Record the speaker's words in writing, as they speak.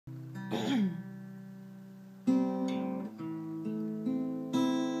Once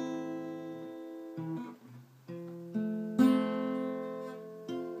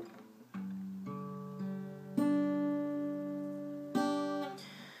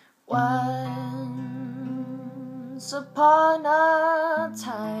upon a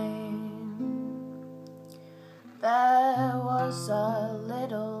time, there was a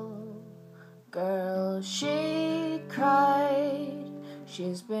little girl. She cried.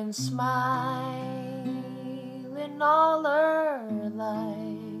 She's been smiling all her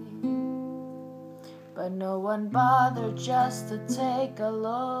life, but no one bothered just to take a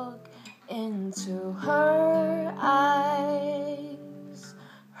look into her eyes,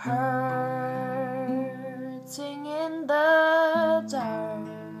 hurting in the dark.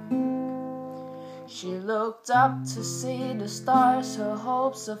 She looked up to see the stars, her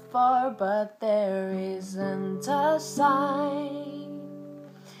hopes afar, but there isn't a sign.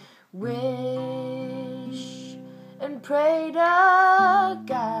 Wish and pray to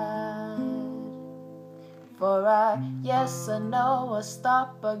God for a yes, a no, a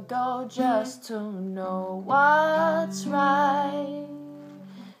stop, a go, just to know what's right.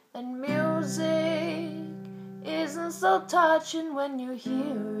 And music isn't so touching when you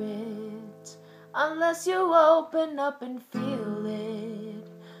hear it, unless you open up and feel it.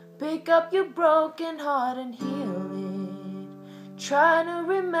 Pick up your broken heart and heal it. Try to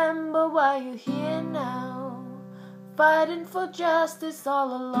remember why you're here now, fighting for justice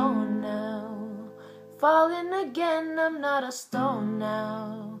all alone now. Falling again, I'm not a stone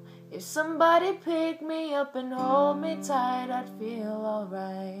now. If somebody picked me up and hold me tight, I'd feel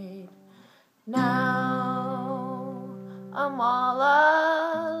alright. Now I'm all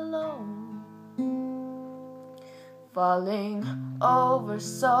alone, falling over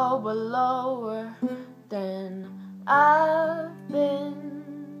sober lower than I've been,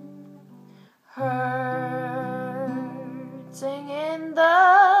 hurting in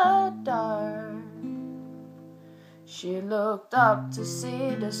the dark. She looked up to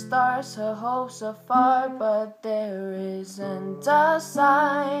see the stars, her hopes are far, but there isn't a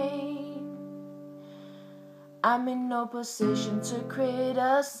sign. I'm in no position to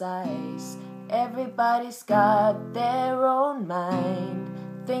criticize. Everybody's got their own mind.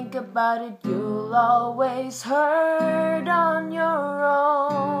 Think about it, you'll always hurt on your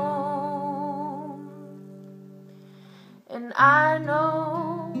own. And I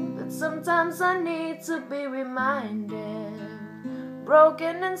know that sometimes I need to be reminded.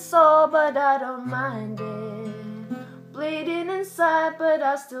 Broken and sore, but I don't mind it. Bleeding inside, but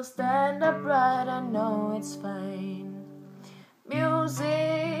I still stand upright. I know it's fine.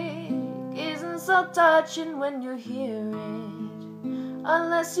 Music isn't so touching when you hear it,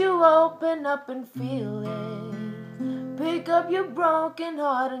 unless you open up and feel it. Pick up your broken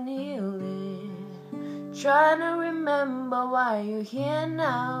heart and heal it. Trying to remember why you're here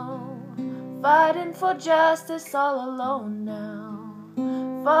now, fighting for justice all alone now.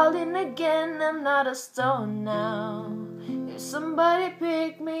 Falling again, I'm not a stone now. If somebody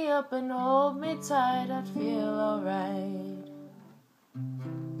picked me up and hold me tight, I'd feel alright.